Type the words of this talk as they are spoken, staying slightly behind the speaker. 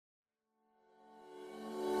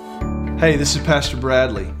Hey, this is Pastor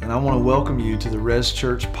Bradley, and I want to welcome you to the Res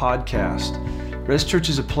Church podcast. Res Church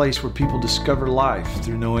is a place where people discover life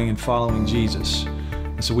through knowing and following Jesus.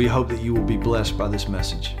 And so we hope that you will be blessed by this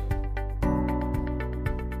message.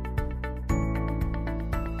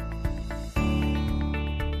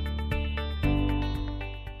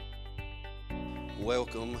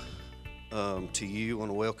 Welcome to you. I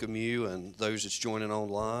want to welcome you and those that's joining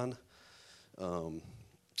online.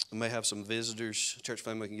 We may have some visitors. Church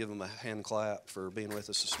family can give them a hand clap for being with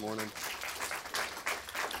us this morning.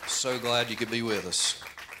 So glad you could be with us.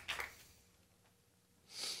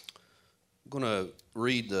 I'm going to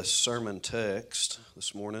read the sermon text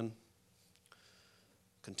this morning.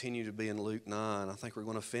 Continue to be in Luke 9. I think we're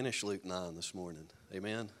going to finish Luke 9 this morning.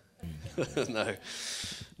 Amen? No,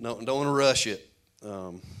 don't want to rush it.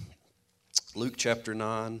 Luke chapter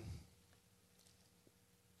 9.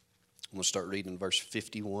 I'm going to start reading verse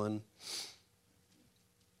 51.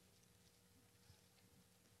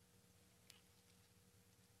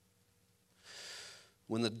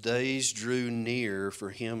 When the days drew near for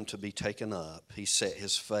him to be taken up, he set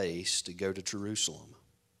his face to go to Jerusalem.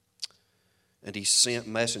 And he sent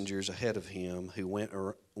messengers ahead of him who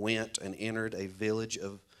went and entered a village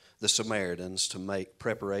of the Samaritans to make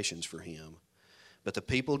preparations for him. But the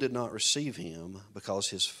people did not receive him because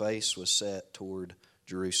his face was set toward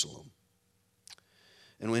Jerusalem.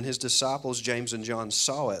 And when his disciples, James and John,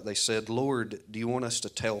 saw it, they said, "Lord, do you want us to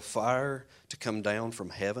tell fire to come down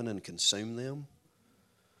from heaven and consume them?"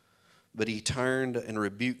 But he turned and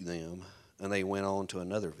rebuked them, and they went on to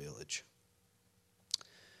another village.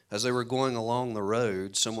 As they were going along the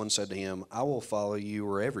road, someone said to him, "I will follow you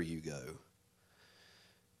wherever you go."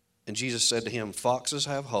 And Jesus said to him, "Foxes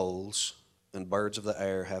have holes, and birds of the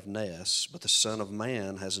air have nests, but the Son of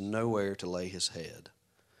Man has nowhere to lay his head."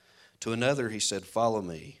 To another he said, "Follow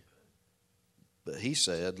me." But he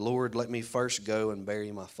said, "Lord, let me first go and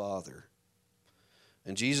bury my father."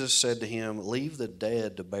 And Jesus said to him, "Leave the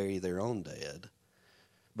dead to bury their own dead.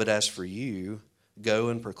 But as for you, go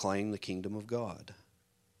and proclaim the kingdom of God."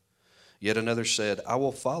 Yet another said, "I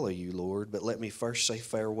will follow you, Lord, but let me first say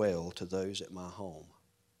farewell to those at my home."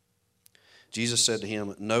 Jesus said to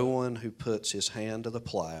him, "No one who puts his hand to the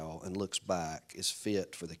plow and looks back is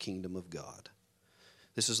fit for the kingdom of God."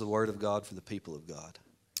 This is the word of God for the people of God.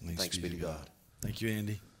 Thanks be to God. Thank you,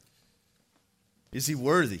 Andy. Is he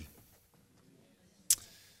worthy?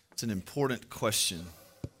 It's an important question,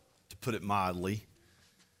 to put it mildly.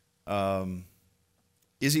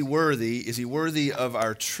 Is he worthy? Is he worthy of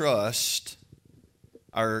our trust,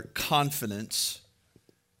 our confidence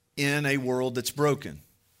in a world that's broken?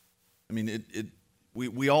 I mean,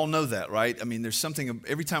 we all know that, right? I mean, there's something,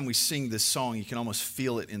 every time we sing this song, you can almost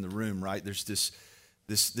feel it in the room, right? There's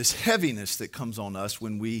this heaviness that comes on us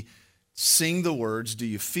when we sing the words, "Do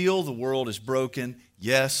you feel the world is broken?"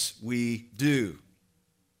 Yes, we do.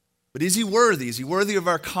 But is he worthy? Is he worthy of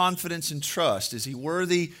our confidence and trust? Is he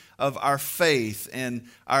worthy of our faith and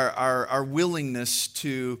our willingness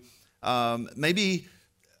to maybe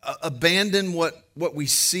abandon what we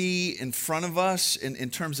see in front of us in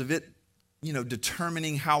terms of it,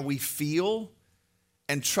 determining how we feel,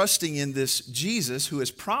 and trusting in this Jesus who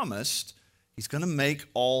has promised he's going to make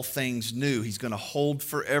all things new. He's going to hold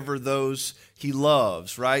forever those he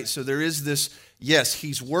loves, right? So there is this, yes,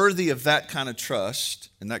 he's worthy of that kind of trust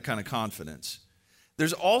and that kind of confidence.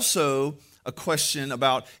 There's also a question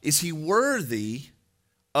about, is he worthy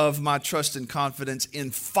of my trust and confidence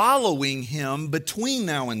in following him between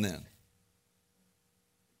now and then?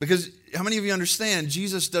 Because how many of you understand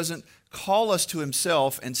Jesus doesn't call us to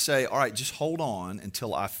himself and say, "All right, just hold on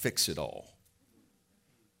until I fix it all"?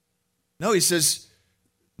 No, he says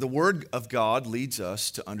the word of God leads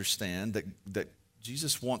us to understand that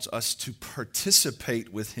Jesus wants us to participate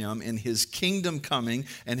with him in his kingdom coming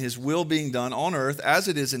and his will being done on earth as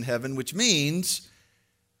it is in heaven, which means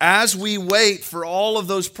as we wait for all of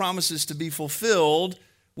those promises to be fulfilled,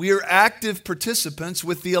 we are active participants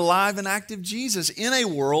with the alive and active Jesus in a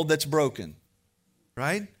world that's broken,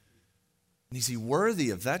 right? And is he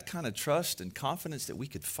worthy of that kind of trust and confidence that we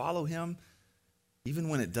could follow him even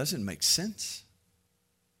when it doesn't make sense?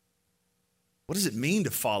 What does it mean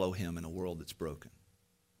to follow him in a world that's broken?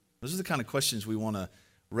 Those are the kind of questions we want to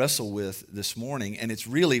wrestle with this morning, and it's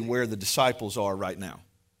really where the disciples are right now.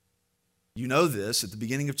 You know this, at the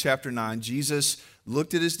beginning of chapter 9, Jesus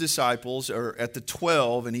looked at his disciples, or at the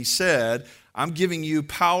 12, and he said, "I'm giving you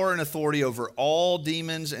power and authority over all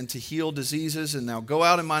demons and to heal diseases, and now go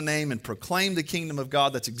out in my name and proclaim the kingdom of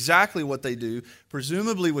God." That's exactly what they do,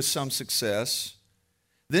 presumably with some success.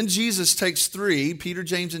 Then Jesus takes three, Peter,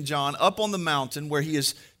 James, and John, up on the mountain where he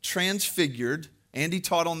is transfigured Andy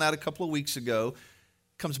taught on that a couple of weeks ago.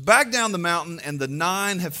 Comes back down the mountain, and the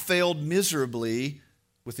 9 have failed miserably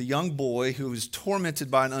with a young boy who is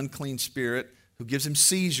tormented by an unclean spirit who gives him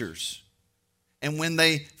seizures. And when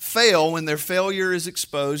they fail, when their failure is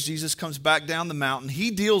exposed, Jesus comes back down the mountain.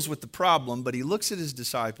 He deals with the problem, but he looks at his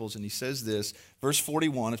disciples and he says this, verse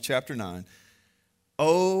 41 of chapter 9,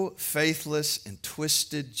 "O faithless and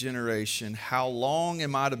twisted generation, how long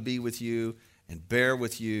am I to be with you and bear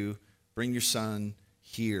with you? Bring your son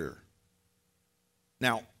here."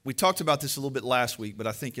 Now, we talked about this a little bit last week, but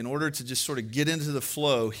I think in order to just sort of get into the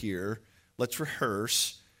flow here, let's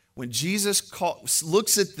rehearse. When Jesus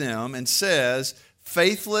looks at them and says,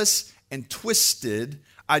 faithless and twisted,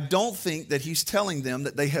 I don't think that he's telling them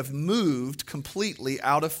that they have moved completely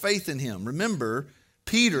out of faith in him. Remember,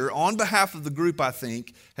 Peter, on behalf of the group, I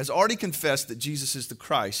think, has already confessed that Jesus is the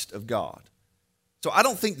Christ of God. So I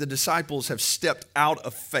don't think the disciples have stepped out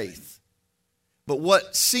of faith. But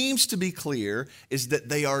what seems to be clear is that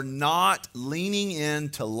they are not leaning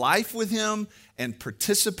into life with him and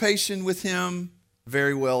participation with him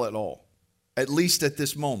very well at all, at least at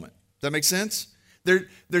this moment. Does that make sense?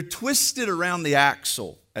 They're twisted around the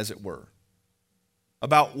axle, as it were,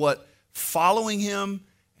 about what following him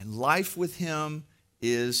and life with him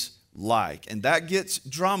is like. And that gets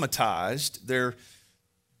dramatized. They're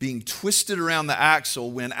being twisted around the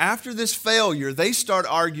axle when after this failure, they start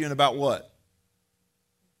arguing about what?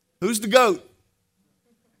 Who's the goat?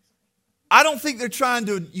 I don't think they're trying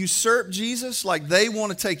to usurp Jesus like they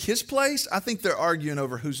want to take his place. I think they're arguing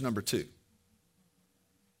over who's number 2.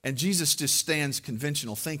 And Jesus just stands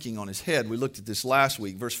conventional thinking on his head. We looked at this last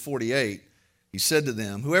week, verse 48. He said to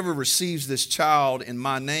them, "Whoever receives this child in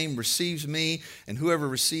my name receives me, and whoever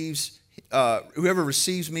receives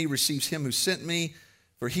me receives him who sent me.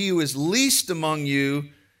 For he who is least among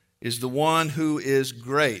you is the one who is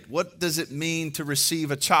great." What does it mean to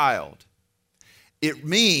receive a child? It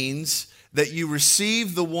means that you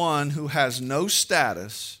receive the one who has no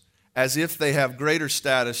status as if they have greater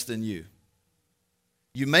status than you.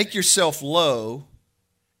 You make yourself low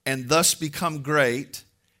and thus become great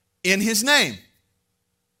in his name.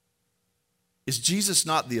 Is Jesus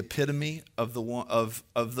not the epitome of the one of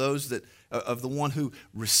the one who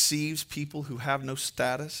receives people who have no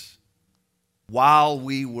status? While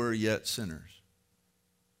we were yet sinners,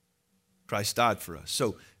 Christ died for us.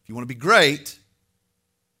 So if you want to be great,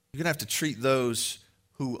 you're going to have to treat those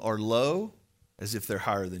who are low as if they're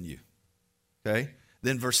higher than you. Okay?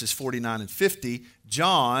 Then verses 49 and 50,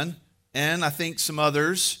 John and I think some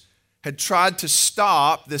others had tried to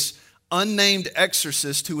stop this unnamed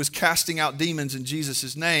exorcist who was casting out demons in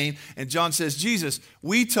Jesus' name. And John says, Jesus,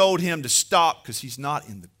 we told him to stop because he's not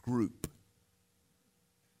in the group.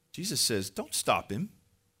 Jesus says, don't stop him.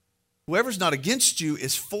 Whoever's not against you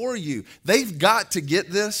is for you. They've got to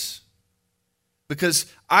get this, because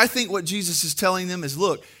I think what Jesus is telling them is,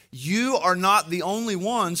 look, you are not the only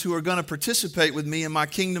ones who are going to participate with me in my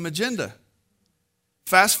kingdom agenda.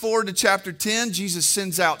 Fast forward to chapter 10, Jesus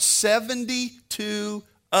sends out 72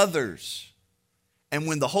 others. And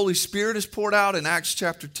when the Holy Spirit is poured out in Acts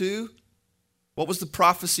chapter 2, what was the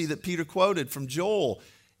prophecy that Peter quoted from Joel?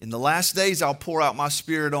 In the last days, I'll pour out my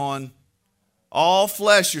Spirit on all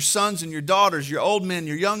flesh, your sons and your daughters, your old men,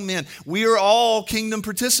 your young men. We are all kingdom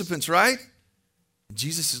participants, right? And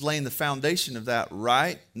Jesus is laying the foundation of that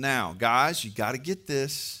right now. Guys, you got to get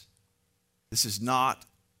this. This is not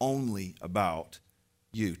only about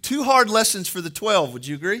you. 2 hard lessons for the 12, would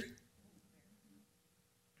you agree?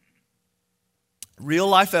 Real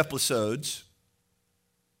life episodes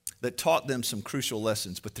that taught them some crucial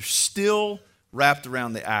lessons, but they're still wrapped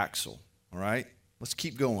around the axle, all right? Let's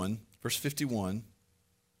keep going. Verse 51.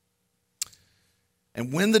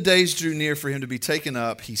 And when the days drew near for him to be taken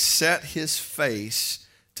up, he set his face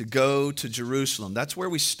to go to Jerusalem. That's where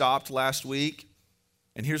we stopped last week.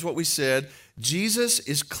 And here's what we said. Jesus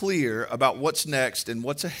is clear about what's next and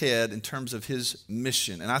what's ahead in terms of his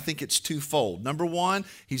mission. And I think it's twofold. Number one,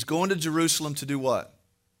 he's going to Jerusalem to do what?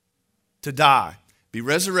 To die. Be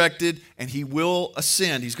resurrected, and he will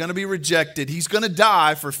ascend. He's going to be rejected. He's going to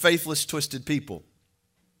die for faithless, twisted people.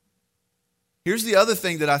 Here's the other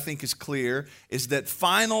thing that I think is clear, is that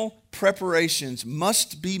final preparations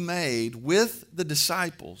must be made with the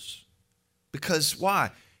disciples. Because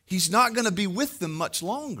why? He's not going to be with them much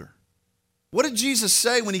longer. What did Jesus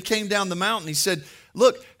say when he came down the mountain? He said,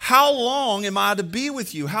 look, how long am I to be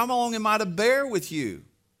with you? How long am I to bear with you?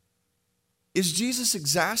 Is Jesus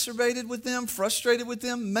exacerbated with them, frustrated with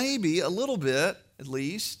them? Maybe, a little bit at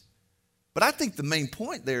least. But I think the main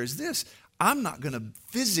point there is this. I'm not going to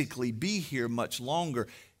physically be here much longer.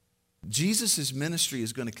 Jesus' ministry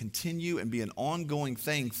is going to continue and be an ongoing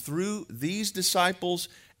thing through these disciples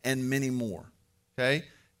and many more. Okay?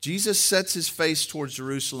 Jesus sets his face towards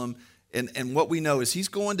Jerusalem, and what we know is he's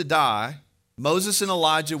going to die. Moses and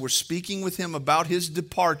Elijah were speaking with him about his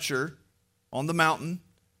departure on the mountain,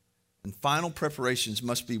 and final preparations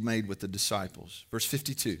must be made with the disciples. Verse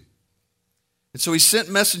 52. And so he sent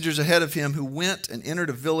messengers ahead of him who went and entered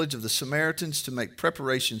a village of the Samaritans to make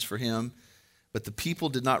preparations for him. But the people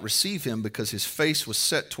did not receive him because his face was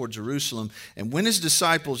set toward Jerusalem. And when his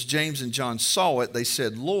disciples, James and John, saw it, they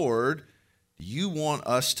said, Lord, do you want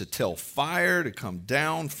us to tell fire to come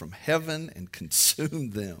down from heaven and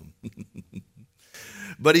consume them?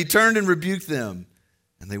 But he turned and rebuked them,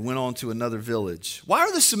 and they went on to another village. Why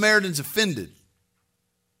are the Samaritans offended?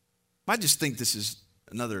 I just think this is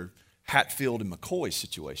another Hatfield and McCoy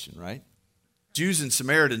situation, right? Jews and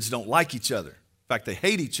Samaritans don't like each other. In fact, they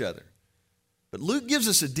hate each other. But Luke gives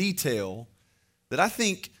us a detail that I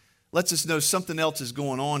think lets us know something else is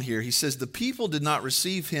going on here. He says, the people did not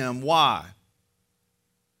receive him. Why?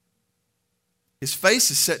 His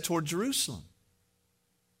face is set toward Jerusalem.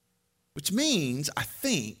 Which means, I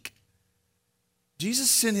think,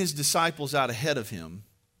 Jesus sent his disciples out ahead of him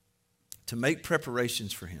to make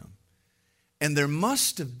preparations for him. And there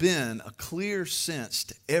must have been a clear sense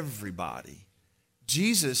to everybody.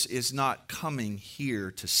 Jesus is not coming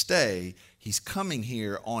here to stay. He's coming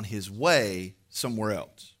here on his way somewhere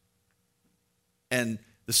else. And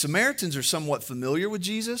the Samaritans are somewhat familiar with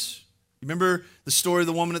Jesus. Remember the story of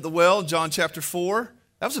the woman at the well, John chapter 4?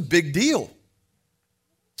 That was a big deal.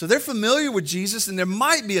 So they're familiar with Jesus, and there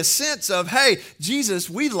might be a sense of, hey, Jesus,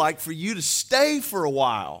 we'd like for you to stay for a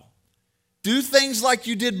while. Do things like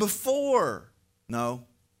you did before. No,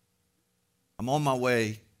 I'm on my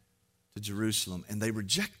way to Jerusalem, and they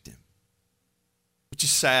reject him, which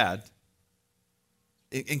is sad,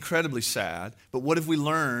 incredibly sad. But what have we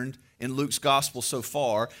learned in Luke's gospel so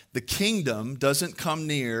far? The kingdom doesn't come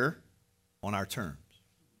near on our terms.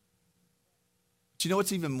 But you know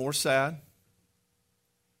what's even more sad?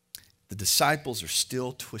 The disciples are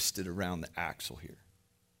still twisted around the axle here.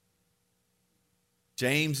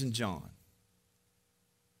 James and John,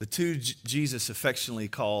 the two Jesus affectionately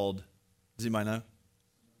called, does anybody know?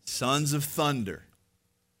 Sons of thunder.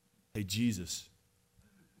 Hey, Jesus,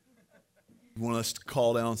 you want us to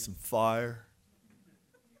call down some fire?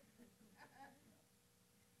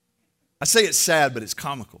 I say it's sad, but it's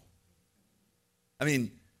comical. I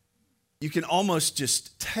mean, you can almost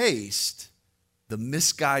just taste the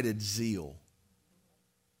misguided zeal,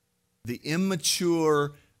 the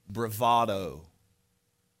immature bravado.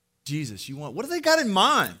 Jesus, you want, what do they got in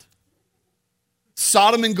mind?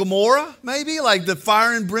 Sodom and Gomorrah, maybe? Like the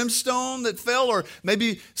fire and brimstone that fell? Or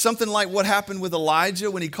maybe something like what happened with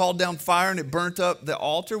Elijah when he called down fire and it burnt up the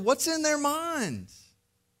altar? What's in their minds?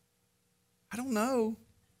 I don't know.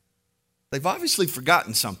 They've obviously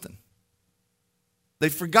forgotten something.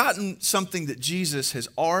 They've forgotten something that Jesus has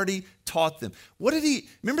already taught them. What did he,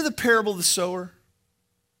 remember the parable of the sower?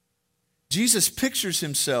 Jesus pictures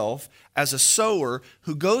himself as a sower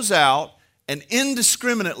who goes out and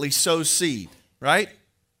indiscriminately sows seed, right?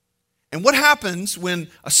 And what happens when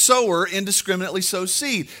a sower indiscriminately sows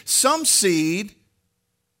seed? Some seed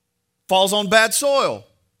falls on bad soil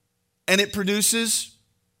and it produces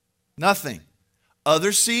nothing.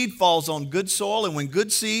 Other seed falls on good soil, and when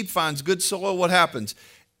good seed finds good soil, what happens?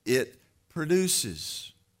 It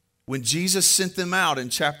produces. When Jesus sent them out in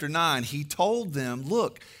chapter 9, he told them,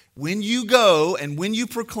 look, when you go and when you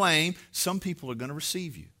proclaim, some people are going to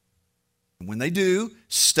receive you. And when they do,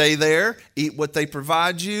 stay there, eat what they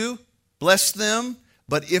provide you, bless them.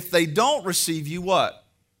 But if they don't receive you, what?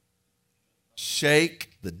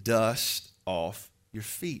 Shake the dust off your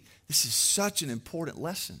feet. This is such an important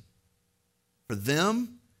lesson for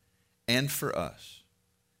them and for us.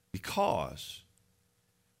 Because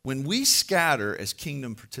when we scatter as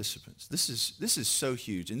kingdom participants, this is so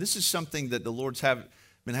huge. And this is something that the Lord's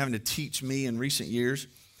been having to teach me in recent years.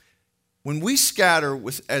 When we scatter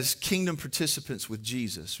as kingdom participants with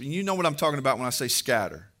Jesus, and you know what I'm talking about when I say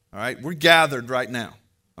scatter, all right? We're gathered right now.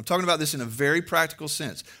 I'm talking about this in a very practical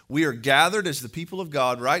sense. We are gathered as the people of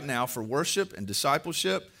God right now for worship and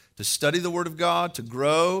discipleship, to study the Word of God, to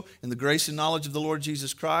grow in the grace and knowledge of the Lord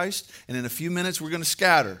Jesus Christ. And in a few minutes, we're going to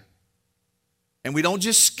scatter. And we don't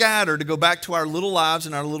just scatter to go back to our little lives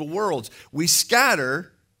and our little worlds. We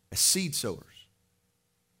scatter as seed sowers,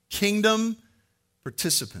 kingdom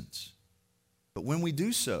participants. But when we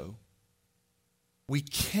do so, we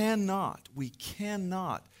cannot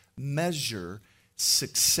measure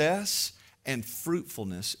success and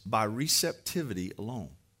fruitfulness by receptivity alone.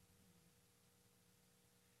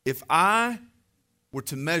 If I were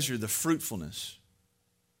to measure the fruitfulness,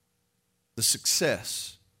 the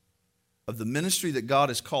success of the ministry that God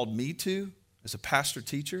has called me to as a pastor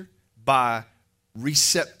teacher by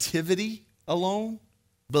receptivity alone,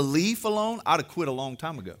 belief alone, I'd have quit a long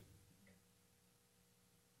time ago.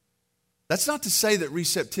 That's not to say that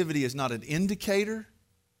receptivity is not an indicator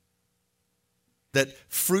that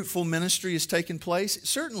fruitful ministry is taking place.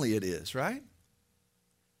 Certainly it is, right?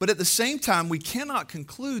 But at the same time, we cannot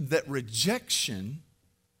conclude that rejection,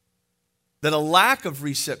 that a lack of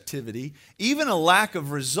receptivity, even a lack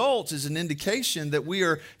of results, is an indication that we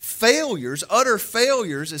are failures, utter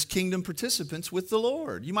failures as kingdom participants with the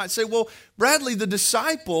Lord. You might say, well, Bradley, the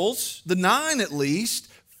disciples, the 9 at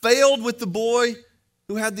least, failed with the boy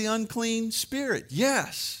who had the unclean spirit.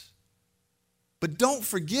 Yes. But don't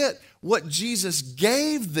forget what Jesus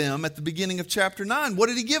gave them at the beginning of chapter 9. What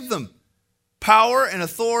did he give them? Power and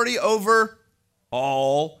authority over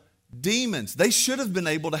all demons. They should have been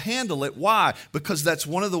able to handle it. Why? Because that's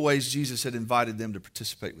one of the ways Jesus had invited them to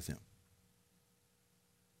participate with him.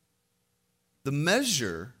 The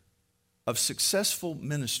measure of successful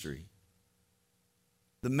ministry,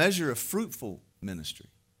 the measure of fruitful ministry,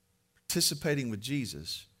 participating with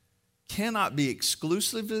Jesus, cannot be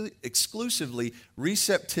exclusively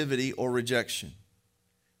receptivity or rejection,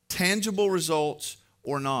 tangible results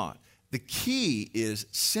or not. The key is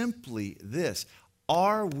simply this: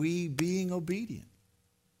 are we being obedient?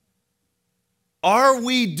 Are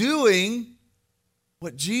we doing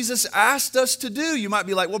what Jesus asked us to do? You might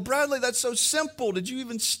be like, well, Bradley, that's so simple. Did you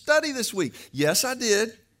even study this week? Yes, I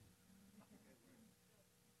did.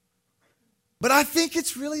 But I think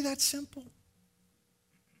it's really that simple.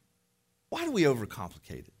 Why do we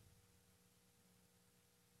overcomplicate it?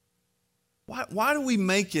 Why do we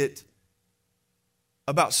make it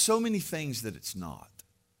about so many things that it's not?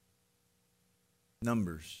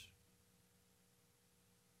 Numbers.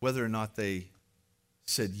 Whether or not they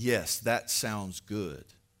said, yes, that sounds good.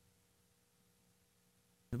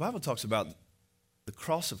 The Bible talks about the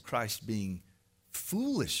cross of Christ being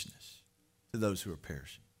foolishness to those who are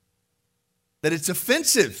perishing. That it's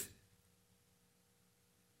offensive.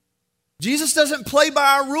 Jesus doesn't play by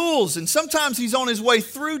our rules, and sometimes he's on his way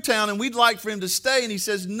through town and we'd like for him to stay, and he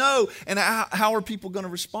says no. And how are people going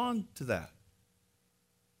to respond to that?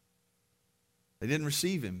 They didn't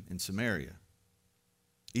receive him in Samaria,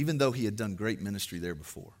 even though he had done great ministry there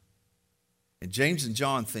before. And James and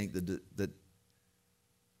John think that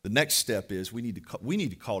the next step is we need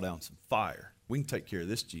to call down some fire. We can take care of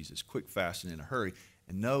this, Jesus, quick, fast, and in a hurry.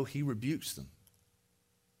 And no, he rebukes them.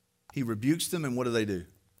 He rebukes them, and what do?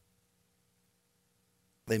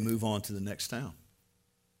 They move on to the next town.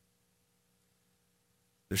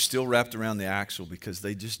 They're still wrapped around the axle because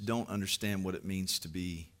they just don't understand what it means to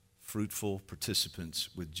be fruitful participants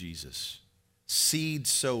with Jesus. Seed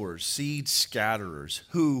sowers, seed scatterers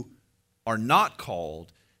who are not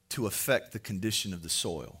called to affect the condition of the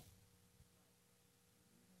soil.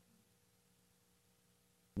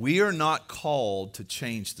 We are not called to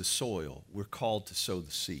change the soil. We're called to sow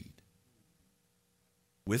the seed.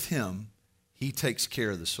 With him, he takes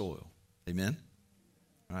care of the soil. Amen?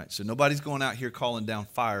 All right, so nobody's going out here calling down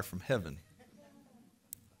fire from heaven.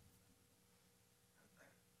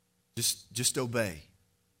 Just obey.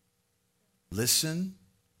 Listen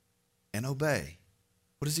and obey.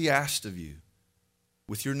 What has he asked of you?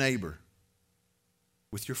 With your neighbor,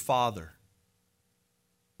 with your father,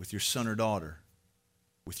 with your son or daughter,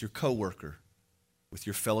 with your coworker, with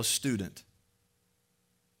your fellow student,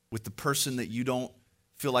 with the person that you don't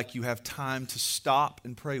feel like you have time to stop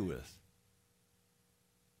and pray with.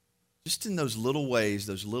 Just in those little ways,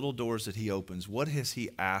 those little doors that he opens, what has he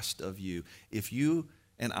asked of you? If you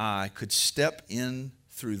and I could step in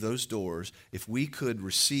through those doors, if we could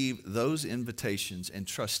receive those invitations and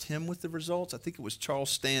trust him with the results, I think it was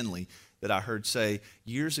Charles Stanley that I heard say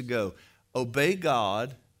years ago, obey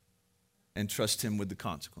God and trust him with the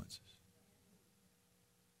consequences.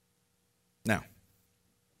 Now,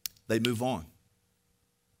 they move on.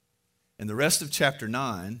 In the rest of chapter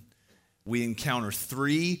 9, we encounter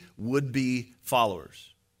 3 would-be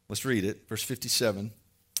followers. Let's read it, verse 57.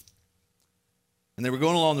 And they were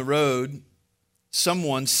going along the road.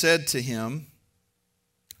 Someone said to him,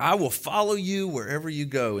 I will follow you wherever you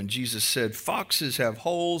go. And Jesus said, foxes have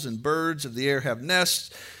holes and birds of the air have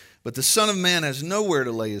nests, but the Son of Man has nowhere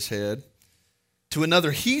to lay his head. To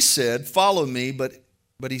another he said, follow me, but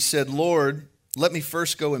he said, Lord, let me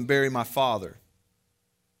first go and bury my father.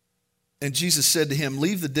 And Jesus said to him,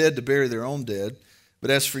 leave the dead to bury their own dead,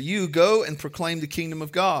 but as for you, go and proclaim the kingdom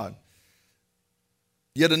of God.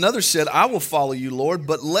 Yet another said, I will follow you, Lord,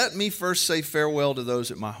 but let me first say farewell to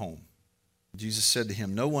those at my home. Jesus said to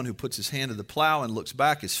him, no one who puts his hand to the plow and looks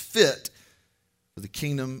back is fit for the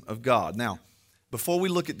kingdom of God. Now, before we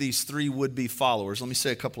look at these three would-be followers, let me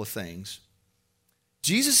say a couple of things.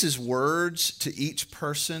 Jesus' words to each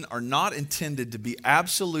person are not intended to be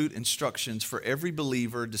absolute instructions for every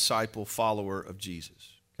believer, disciple, follower of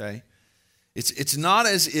Jesus, okay? It's not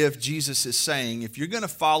as if Jesus is saying, if you're going to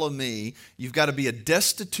follow me, you've got to be a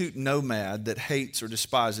destitute nomad that hates or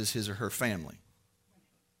despises his or her family.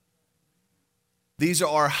 These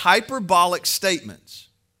are hyperbolic statements.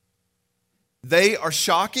 They are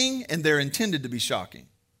shocking, and they're intended to be shocking.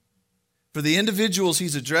 For the individuals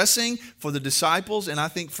he's addressing, for the disciples, and I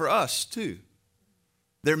think for us too.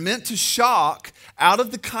 They're meant to shock out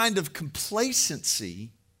of the kind of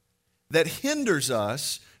complacency that hinders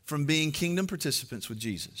us from being kingdom participants with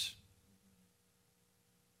Jesus.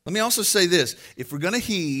 Let me also say this. If we're going to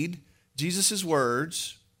heed Jesus'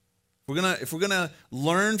 words, if we're going to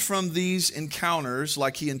learn from these encounters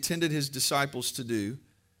like he intended his disciples to do,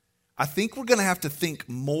 I think we're going to have to think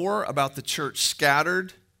more about the church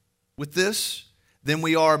scattered with this than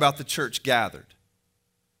we are about the church gathered.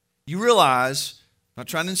 You realize, I'm not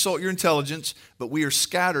trying to insult your intelligence, but we are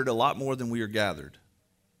scattered a lot more than we are gathered.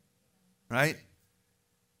 Right?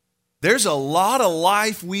 There's a lot of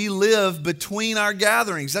life we live between our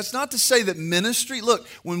gatherings. That's not to say that ministry, look,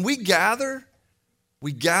 when we gather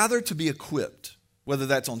to be equipped. Whether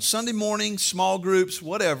that's on Sunday morning, small groups,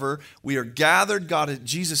 whatever, we are gathered.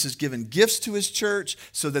 Jesus has given gifts to his church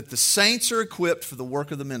so that the saints are equipped for the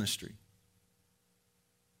work of the ministry.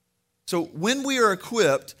 So when we are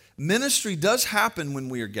equipped, ministry does happen when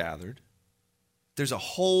we are gathered. There's a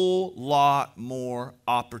whole lot more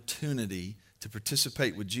opportunity to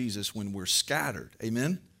participate with Jesus when we're scattered.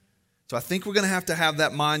 Amen? So I think we're going to have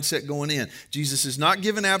that mindset going in. Jesus is not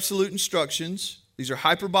giving absolute instructions. These are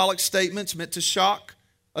hyperbolic statements meant to shock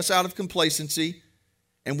us out of complacency.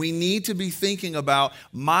 And we need to be thinking about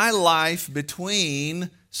my life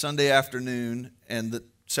between Sunday afternoon and the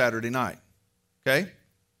Saturday night. Okay?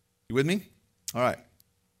 You with me? All right.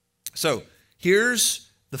 So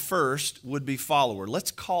here's the first would-be follower.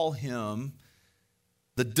 Let's call him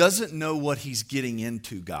the doesn't know what he's getting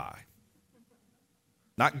into guy.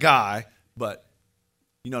 Not guy, but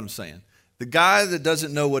you know what I'm saying. The guy that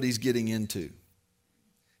doesn't know what he's getting into.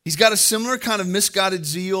 He's got a similar kind of misguided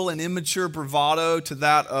zeal and immature bravado to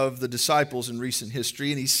that of the disciples in recent history.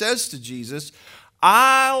 And he says to Jesus,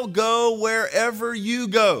 I'll go wherever you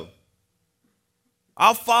go.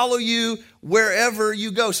 I'll follow you wherever you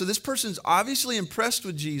go. So this person's obviously impressed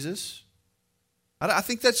with Jesus. I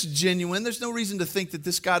think that's genuine. There's no reason to think that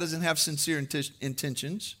this guy doesn't have sincere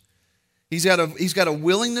intentions. He's got a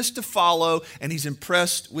willingness to follow, and he's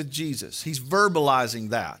impressed with Jesus. He's verbalizing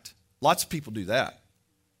that. Lots of people do that.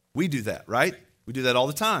 We do that, right? We do that all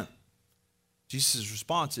the time. Jesus'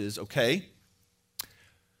 response is, okay,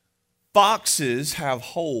 foxes have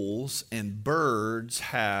holes and birds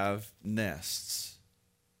have nests.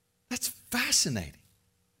 That's fascinating.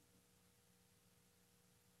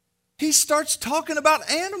 He starts talking about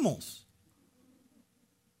animals.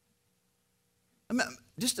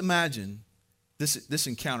 Just imagine this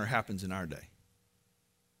encounter happens in our day.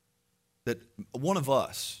 That one of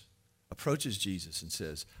us approaches Jesus and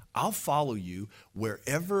says, I'll follow you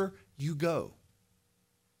wherever you go.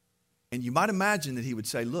 And you might imagine that he would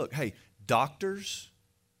say, look, hey, doctors,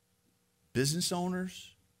 business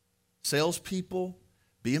owners, salespeople,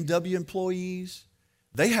 BMW employees,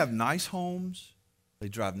 they have nice homes, they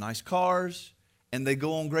drive nice cars, and they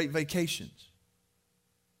go on great vacations.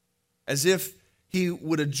 As if he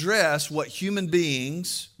would address what human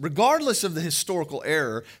beings, regardless of the historical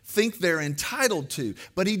error, think they're entitled to.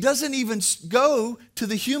 But he doesn't even go to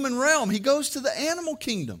the human realm. He goes to the animal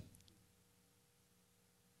kingdom.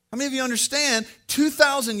 How many of you understand,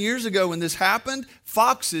 2,000 years ago when this happened,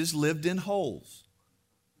 foxes lived in holes.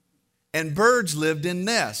 And birds lived in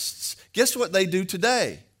nests. Guess what they do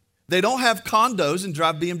today? They don't have condos and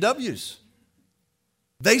drive BMWs.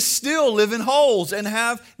 They still live in holes and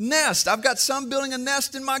have nests. I've got some building a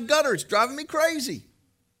nest in my gutter. It's driving me crazy.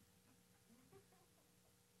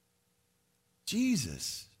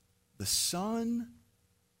 Jesus, the Son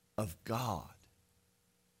of God,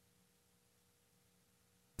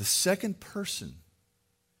 the second person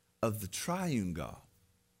of the triune God,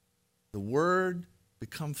 the Word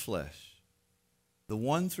become flesh, the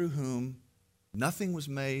one through whom nothing was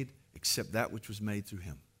made except that which was made through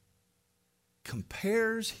him,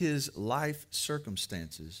 compares his life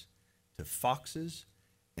circumstances to foxes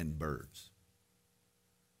and birds.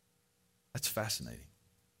 That's fascinating.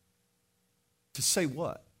 To say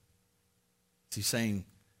what? Is he saying,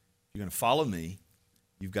 you're going to follow me,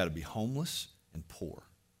 you've got to be homeless and poor?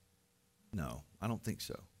 No, I don't think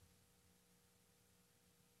so.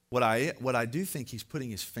 What I do think he's putting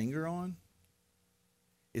his finger on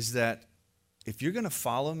is that if you're going to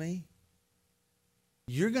follow me,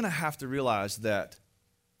 you're going to have to realize that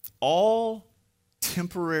all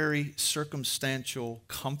temporary circumstantial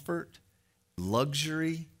comfort,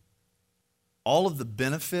 luxury, all of the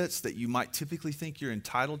benefits that you might typically think you're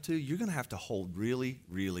entitled to, you're going to have to hold really,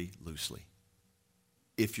 really loosely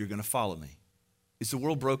if you're going to follow me. Is the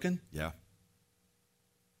world broken? Yeah.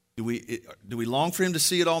 Do we long for him to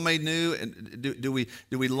see it all made new? And do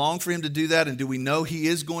we long for him to do that? And do we know he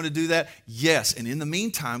is going to do that? Yes. And in the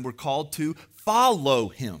meantime, we're called to follow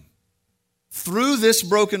him through this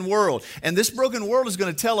broken world. And this broken world is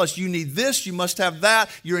going to tell us, you need this, you must have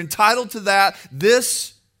that, you're entitled to that.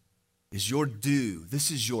 This is your due.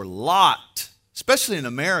 This is your lot, especially in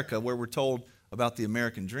America where we're told about the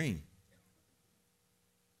American dream.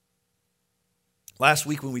 Last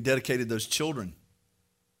week when we dedicated those children,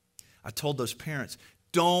 I told those parents,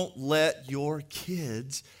 don't let your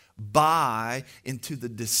kids buy into the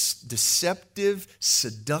deceptive,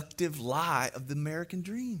 seductive lie of the American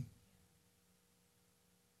dream.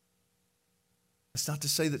 That's not to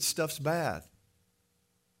say that stuff's bad.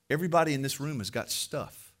 Everybody in this room has got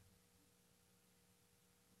stuff.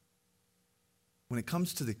 When it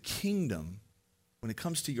comes to the kingdom, when it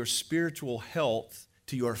comes to your spiritual health,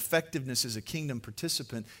 to your effectiveness as a kingdom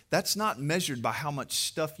participant, that's not measured by how much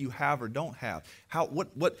stuff you have or don't have.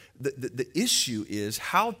 The issue is,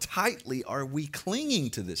 how tightly are we clinging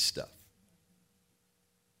to this stuff?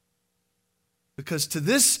 Because to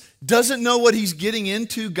this doesn't know what he's getting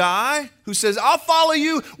into guy who says, I'll follow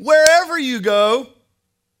you wherever you go,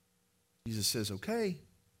 Jesus says, okay,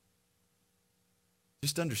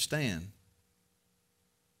 just understand,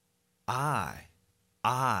 I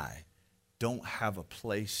don't have a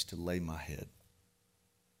place to lay my head.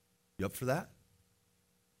 You up for that?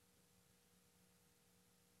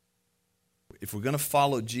 If we're going to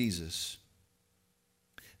follow Jesus,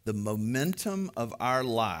 the momentum of our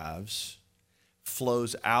lives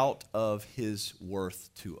flows out of his worth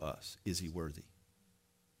to us. Is he worthy?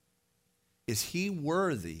 Is he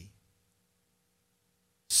worthy?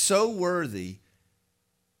 So worthy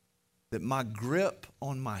that my grip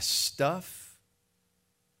on my stuff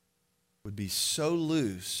would be so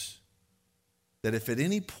loose that if at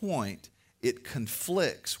any point it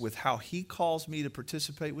conflicts with how he calls me to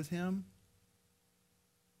participate with him,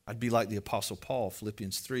 I'd be like the Apostle Paul,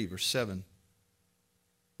 Philippians 3, verse 7.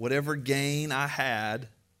 Whatever gain I had,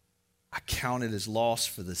 I counted as loss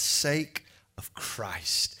for the sake of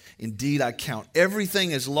Christ. Indeed, I count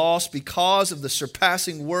everything as loss because of the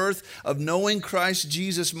surpassing worth of knowing Christ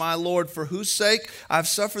Jesus my Lord, for whose sake I've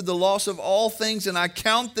suffered the loss of all things, and I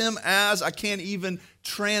count them as, I can't even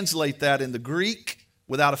translate that in the Greek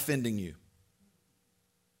without offending you.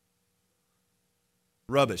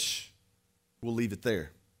 Rubbish. We'll leave it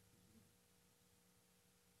there.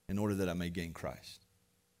 In order that I may gain Christ.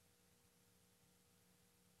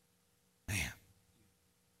 Man.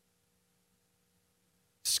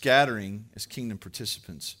 Scattering as kingdom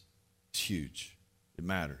participants is huge. It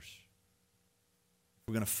matters. If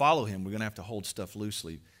we're going to follow him, we're going to have to hold stuff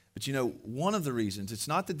loosely. But you know, one of the reasons, it's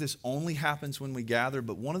not that this only happens when we gather,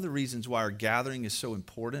 but one of the reasons why our gathering is so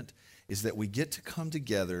important is that we get to come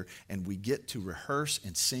together and we get to rehearse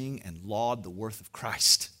and sing and laud the worth of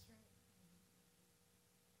Christ.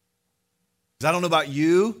 Because I don't know about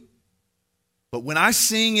you, but when I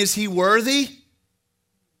sing, is he worthy?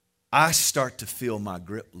 I start to feel my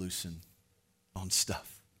grip loosen on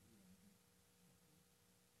stuff.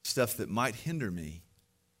 Stuff that might hinder me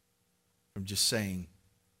from just saying,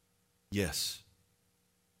 yes.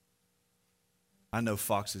 I know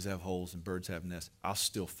foxes have holes and birds have nests. I'll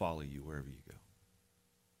still follow you wherever you go.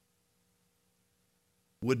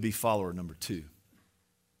 Would-be follower number 2.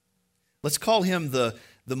 Let's call him the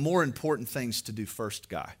more important things to do first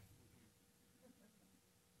guy.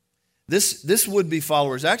 This would-be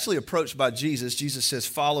follower is actually approached by Jesus. Jesus says,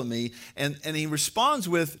 follow me. And he responds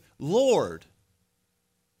with, Lord.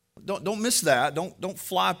 Don't miss that. Don't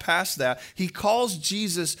fly past that. He calls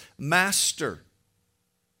Jesus Master.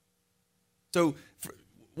 So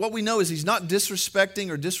what we know is he's not disrespecting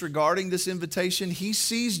or disregarding this invitation. He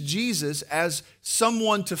sees Jesus as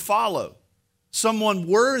someone to follow, someone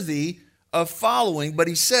worthy of following. But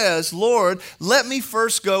he says, Lord, let me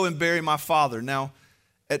first go and bury my father. Now,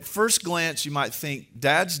 at first glance, you might think,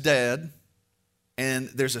 Dad's dead, and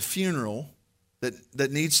there's a funeral,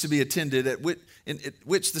 that needs to be attended, at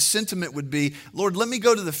which the sentiment would be, Lord, let me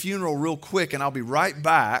go to the funeral real quick and I'll be right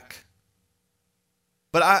back.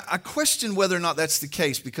 But I question whether or not that's the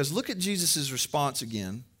case, because look at Jesus' response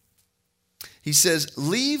again. He says,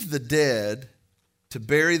 leave the dead to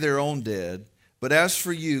bury their own dead, but as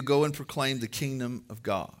for you, go and proclaim the kingdom of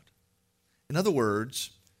God. In other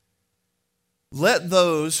words, let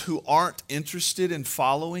those who aren't interested in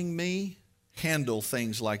following me handle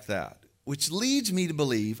things like that, which leads me to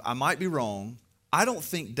believe, I might be wrong, I don't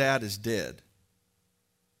think Dad is dead.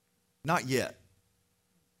 Not yet.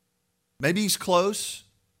 Maybe he's close.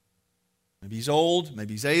 Maybe he's old.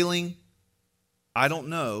 Maybe he's ailing. I don't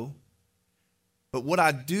know. But what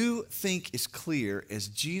I do think is clear is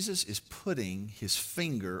Jesus is putting his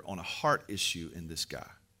finger on a heart issue in this guy.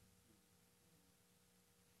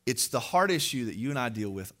 It's the heart issue that you and I deal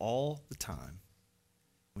with all the time.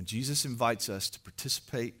 When Jesus invites us to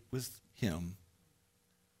participate with him,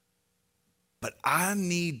 but I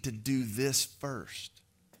need to do this first.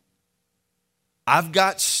 I've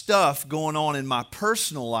got stuff going on in my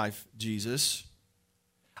personal life, Jesus.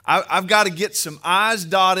 I've got to get some I's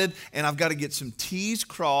dotted and I've got to get some T's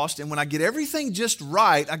crossed. And when I get everything just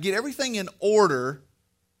right, I get everything in order,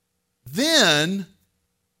 then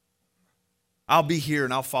I'll be here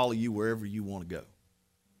and I'll follow you wherever you want to go.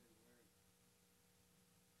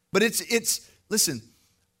 But listen,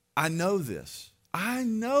 I know this,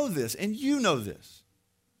 and you know this.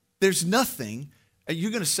 There's nothing, and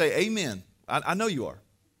you're going to say amen. I know you are.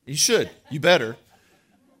 You should. You better.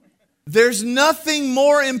 There's nothing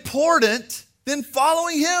more important than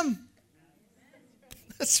following him.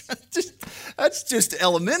 That's just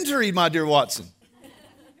elementary, my dear Watson.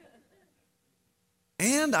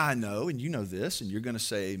 And I know, and you know this, and you're going to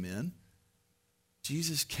say amen,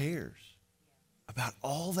 Jesus cares about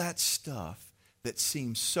all that stuff that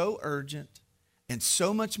seems so urgent and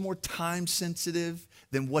so much more time sensitive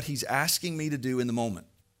than what he's asking me to do in the moment.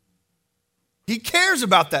 He cares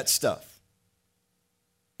about that stuff.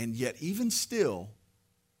 And yet, even still,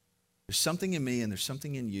 there's something in me and there's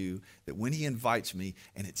something in you that when he invites me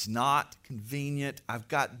and it's not convenient, I've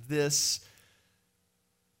got this.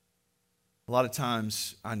 A lot of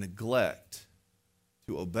times I neglect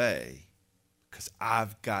to obey because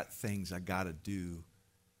I've got things I got to do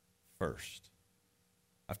first.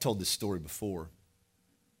 I've told this story before.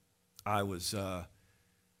 I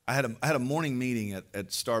had a morning meeting at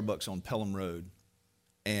Starbucks on Pelham Road,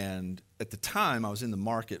 and at the time I was in the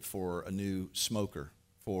market for a new smoker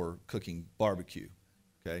for cooking barbecue.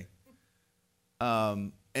 Okay,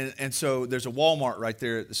 and so there's a Walmart right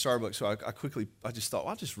there at the Starbucks. So I just thought, well,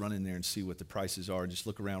 I'll just run in there and see what the prices are, and just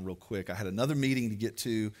look around real quick. I had another meeting to get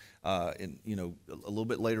to, a little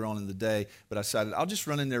bit later on in the day, but I decided I'll just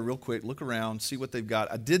run in there real quick, look around, see what they've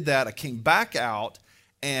got. I did that. I came back out.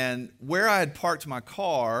 And where I had parked my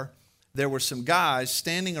car, there were some guys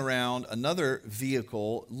standing around another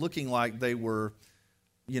vehicle looking like they were,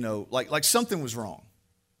 like something was wrong.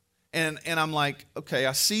 And I'm like, okay,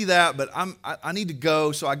 I see that, but I need to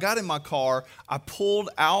go. So I got in my car, I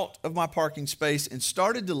pulled out of my parking space and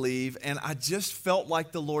started to leave, and I just felt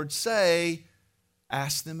like the Lord say,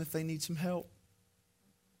 ask them if they need some help.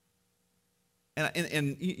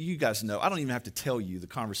 And you guys know, I don't even have to tell you the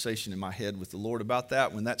conversation in my head with the Lord about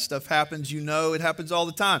that. When that stuff happens, it happens all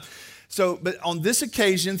the time. So, but on this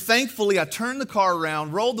occasion, thankfully, I turned the car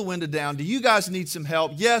around, rolled the window down. Do you guys need some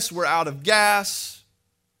help? Yes, we're out of gas.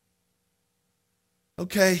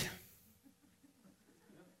 Okay.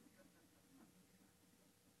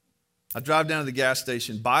 I drive down to the gas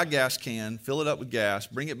station, buy a gas can, fill it up with gas,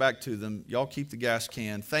 bring it back to them. Y'all keep the gas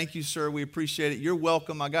can. Thank you, sir. We appreciate it. You're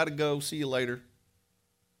welcome. I got to go. See you later.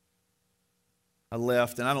 I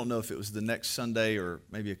left, and I don't know if it was the next Sunday or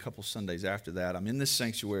maybe a couple Sundays after that. I'm in this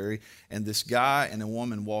sanctuary, and this guy and a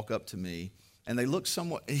woman walk up to me, and he looked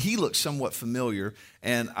somewhat familiar,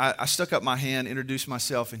 and I stuck up my hand, introduced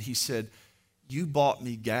myself, and he said, "You bought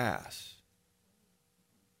me gas."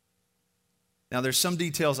 Now, there's some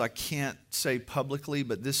details I can't say publicly,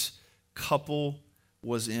 but this couple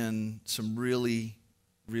was in some really,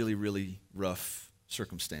 really, really rough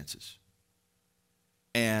circumstances.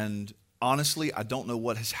 And honestly, I don't know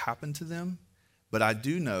what has happened to them, but I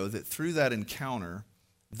do know that through that encounter,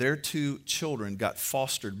 their two children got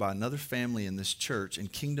fostered by another family in this church,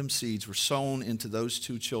 and kingdom seeds were sown into those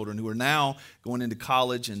two children who are now going into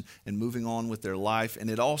college and moving on with their life. And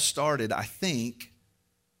it all started, I think,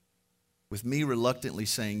 with me reluctantly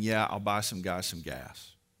saying, yeah, I'll buy some guys some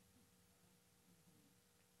gas.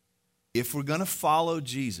 If we're going to follow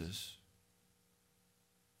Jesus,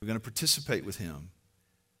 we're going to participate with him,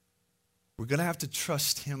 we're going to have to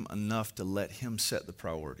trust him enough to let him set the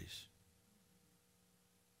priorities.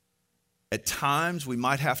 At times, we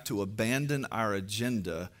might have to abandon our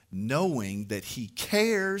agenda knowing that he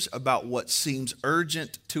cares about what seems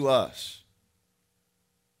urgent to us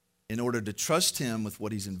in order to trust him with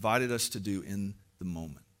what he's invited us to do in the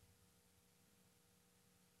moment.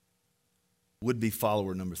 Would-be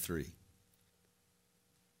follower number 3.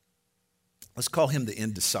 Let's call him the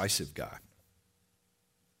indecisive guy.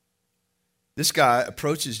 This guy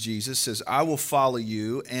approaches Jesus, says, I will follow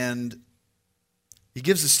you, and he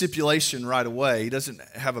gives a stipulation right away. He doesn't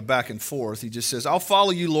have a back and forth. He just says, I'll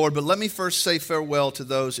follow you, Lord, but let me first say farewell to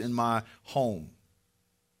those in my home.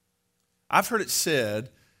 I've heard it said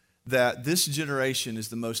that this generation is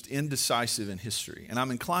the most indecisive in history, and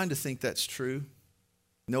I'm inclined to think that's true.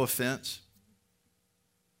 No offense.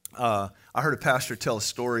 I heard a pastor tell a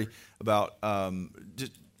story about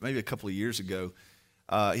just maybe a couple of years ago.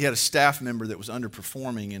 He had a staff member that was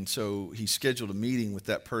underperforming, and so he scheduled a meeting with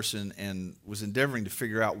that person and was endeavoring to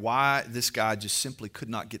figure out why this guy just simply could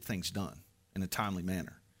not get things done in a timely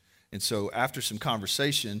manner. And so after some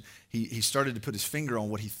conversation, he started to put his finger on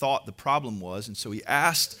what he thought the problem was, and so he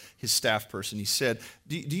asked his staff person, he said,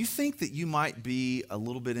 do you think that you might be a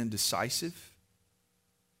little bit indecisive?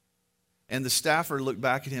 And the staffer looked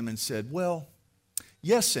back at him and said, well,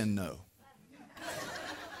 yes and no.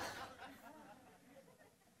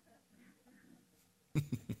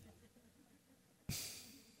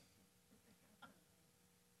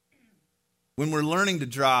 When we're learning to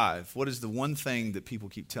drive, what is the one thing that people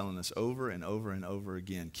keep telling us over and over and over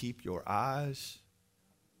again? Keep your eyes.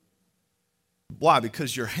 Why?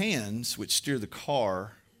 Because your hands, which steer the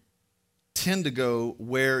car, tend to go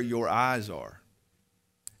where your eyes are.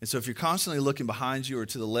 And so if you're constantly looking behind you or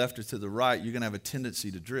to the left or to the right, you're going to have a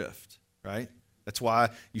tendency to drift, right? That's why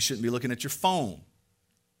you shouldn't be looking at your phone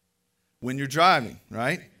when you're driving,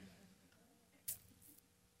 right?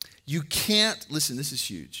 You can't, listen, this is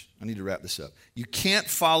huge. I need to wrap this up. You can't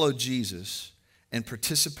follow Jesus and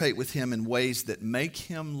participate with him in ways that make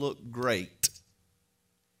him look great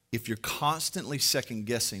if you're constantly second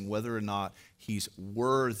guessing whether or not he's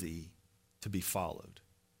worthy to be followed.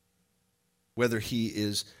 Whether he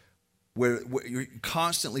is, where you're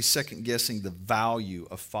constantly second guessing the value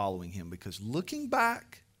of following him, because looking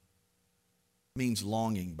back means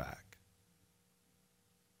longing back.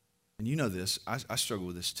 And you know this, I struggle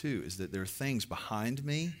with this too, is that there are things behind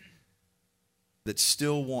me that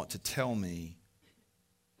still want to tell me,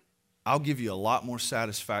 I'll give you a lot more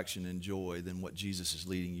satisfaction and joy than what Jesus is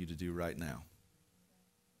leading you to do right now.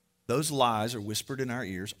 Those lies are whispered in our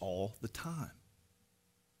ears all the time.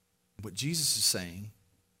 What Jesus is saying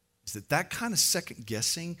is that that kind of second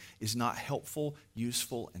guessing is not helpful,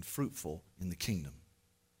 useful, and fruitful in the kingdom.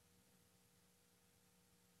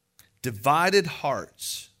 Divided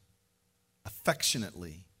hearts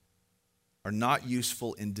affectionately are not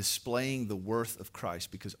useful in displaying the worth of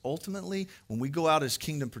Christ, because ultimately, when we go out as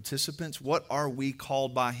kingdom participants, what are we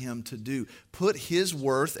called by him to do? Put his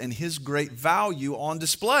worth and his great value on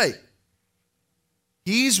display.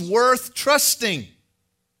 He's worth trusting.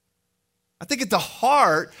 I think at the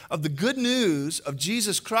heart of the good news of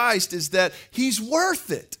Jesus Christ is that he's worth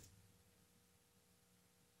it.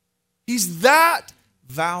 He's that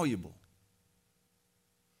valuable.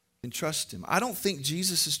 And trust him. I don't think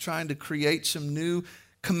Jesus is trying to create some new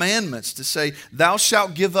commandments to say, thou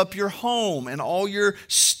shalt give up your home and all your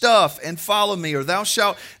stuff and follow me, or thou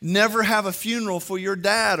shalt never have a funeral for your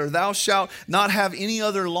dad, or thou shalt not have any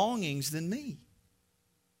other longings than me.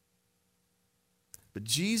 But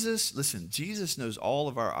Jesus, listen, Jesus knows all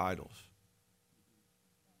of our idols.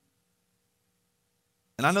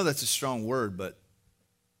 And I know that's a strong word, but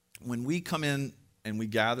when we come in and we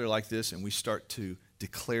gather like this and we start to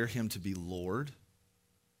declare him to be Lord,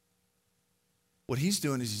 what he's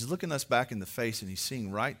doing is he's looking us back in the face and he's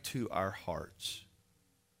seeing right to our hearts.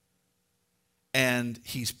 And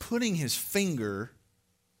he's putting his finger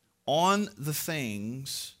on the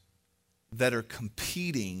things that are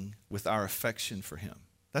competing with our affection for him.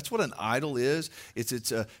 That's what an idol is.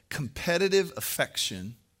 It's a competitive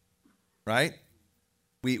affection, right?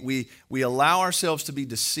 We allow ourselves to be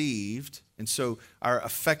deceived, and so our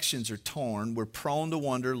affections are torn. We're prone to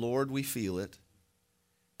wonder, Lord, we feel it.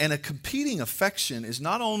 And a competing affection is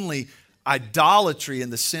not only idolatry in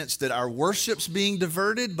the sense that our worship's being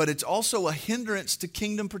diverted, but it's also a hindrance to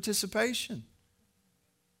kingdom participation.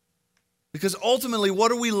 Because ultimately, what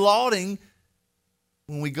are we lauding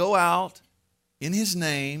when we go out in his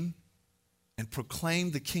name and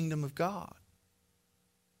proclaim the kingdom of God?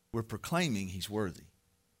 We're proclaiming he's worthy.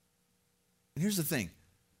 And here's the thing.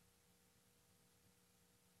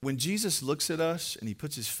 when Jesus looks at us and he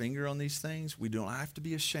puts his finger on these things, we don't have to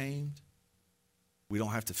be ashamed. We don't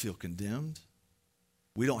have to feel condemned.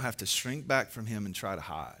 We don't have to shrink back from him and try to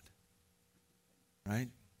hide. Right?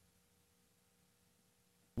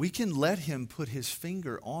 We can let him put his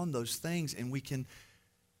finger on those things, and we can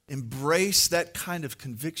embrace that kind of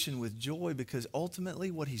conviction with joy, because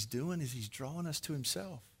ultimately what he's doing is he's drawing us to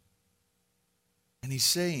himself. And he's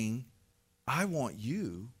saying, I want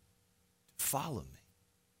you to follow me.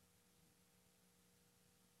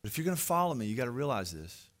 But if you're going to follow me, you got to realize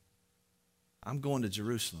this. I'm going to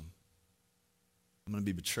Jerusalem. I'm going to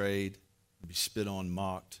be betrayed, I'm going to be spit on,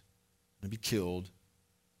 mocked, I'm going to be killed.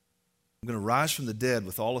 I'm going to rise from the dead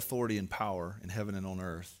with all authority and power in heaven and on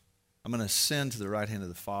earth. I'm going to ascend to the right hand of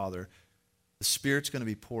the Father. The Spirit's going to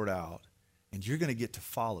be poured out, and you're going to get to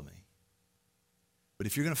follow me. But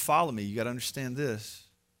if you're going to follow me, you got to understand this.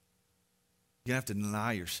 You're going to have to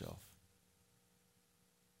deny yourself.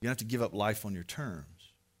 You're going to have to give up life on your terms.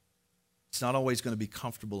 It's not always going to be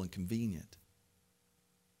comfortable and convenient.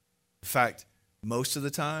 In fact, most of the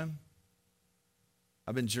time,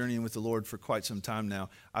 I've been journeying with the Lord for quite some time now.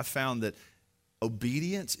 I've found that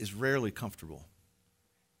obedience is rarely comfortable.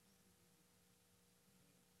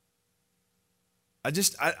 In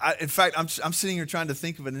fact, I'm sitting here trying to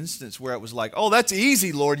think of an instance where it was like, oh, that's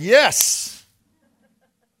easy, Lord, yes.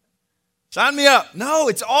 Sign me up. No,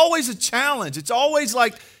 it's always a challenge. It's always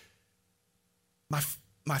like my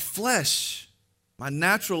flesh, my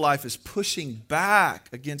natural life is pushing back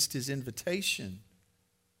against his invitation.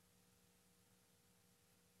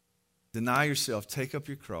 Deny yourself, take up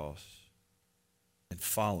your cross, and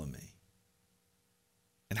follow me.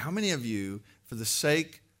 And how many of you, for the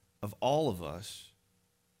sake of all of us,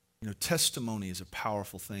 testimony is a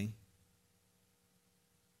powerful thing.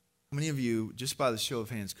 How many of you, just by the show of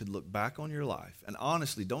hands, could look back on your life? And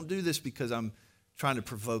honestly, don't do this because I'm trying to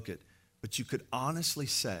provoke it, but you could honestly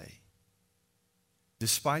say,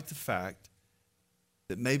 despite the fact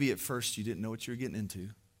that maybe at first you didn't know what you were getting into,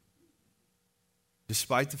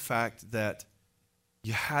 despite the fact that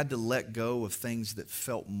you had to let go of things that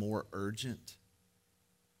felt more urgent,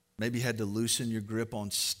 maybe you had to loosen your grip on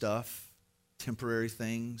stuff, temporary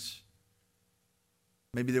things.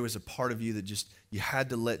 Maybe there was a part of you that just, you had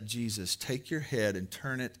to let Jesus take your head and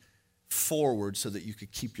turn it forward so that you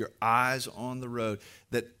could keep your eyes on the road.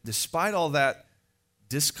 That despite all that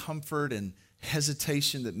discomfort and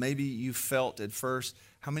hesitation that maybe you felt at first,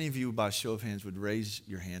 how many of you, by show of hands, would raise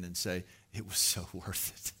your hand and say, it was so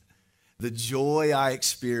worth it? The joy I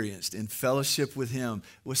experienced in fellowship with him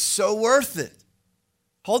was so worth it.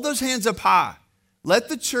 Hold those hands up high. Let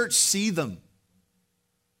the church see them.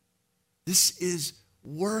 This is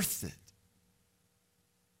worth it.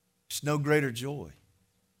 There's no greater joy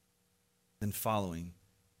than following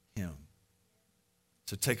him.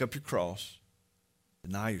 So take up your cross,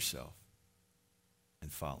 deny yourself,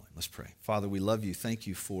 and follow him. Let's pray. Father, we love you. Thank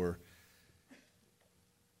you for,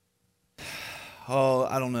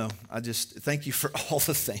 I don't know. I just thank you for all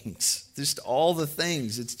the things. Just all the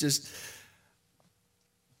things. It's just,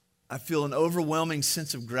 I feel an overwhelming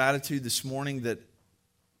sense of gratitude this morning that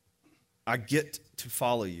I get to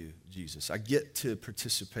follow you, Jesus. I get to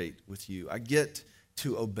participate with you. I get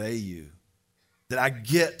to obey you. That I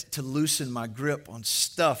get to loosen my grip on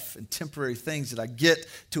stuff and temporary things. That I get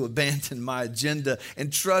to abandon my agenda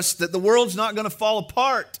and trust that the world's not going to fall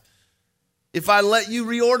apart if I let you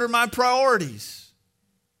reorder my priorities.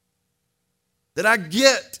 That I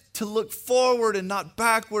get to look forward and not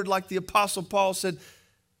backward, like the Apostle Paul said,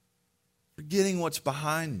 forgetting what's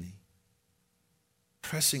behind me,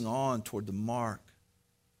 pressing on toward the mark,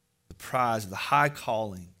 the prize of the high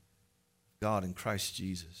calling of God in Christ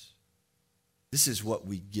Jesus. This is what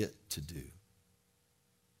we get to do.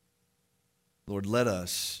 Lord, let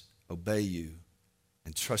us obey you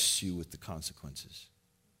and trust you with the consequences.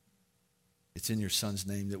 It's in your Son's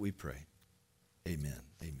name that we pray. Amen.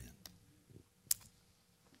 Amen.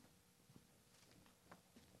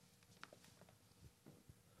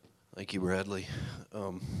 Thank you, Bradley. I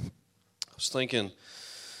was thinking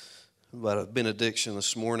about a benediction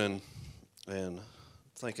this morning, and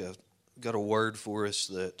I think I got a word for us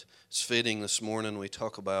that is fitting this morning. We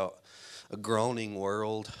talk about a groaning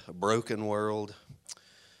world, a broken world,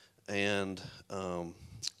 and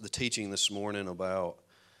the teaching this morning about,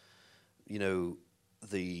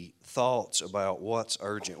 the thoughts about what's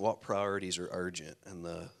urgent, what priorities are urgent, and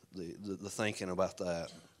the thinking about that.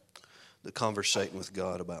 The conversation with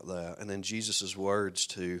God about that. And then Jesus' words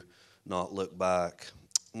to not look back.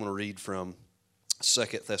 I'm going to read from 2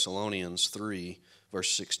 Thessalonians 3,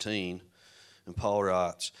 verse 16. And Paul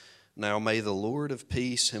writes, "Now may the Lord of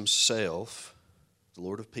peace himself, the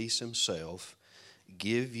Lord of peace himself,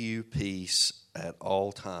 give you peace at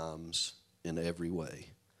all times in every way.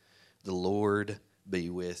 The Lord be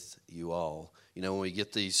with you all. You know, when we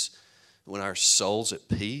get these, when our soul's at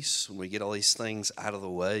peace, when we get all these things out of the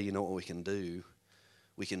way, you know what we can do?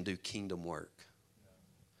 We can do kingdom work.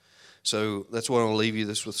 So that's what I want to leave you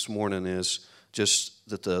this morning is just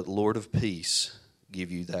that the Lord of peace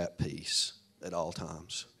give you that peace at all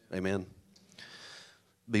times. Amen.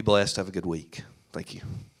 Be blessed. Have a good week. Thank you.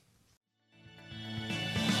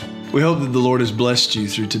 We hope that the Lord has blessed you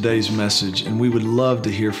through today's message, and we would love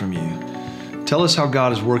to hear from you. Tell us how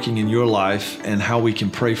God is working in your life and how we can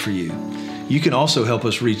pray for you. You can also help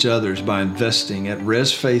us reach others by investing at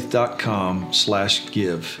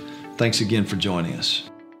resfaith.com/give. Thanks again for joining us.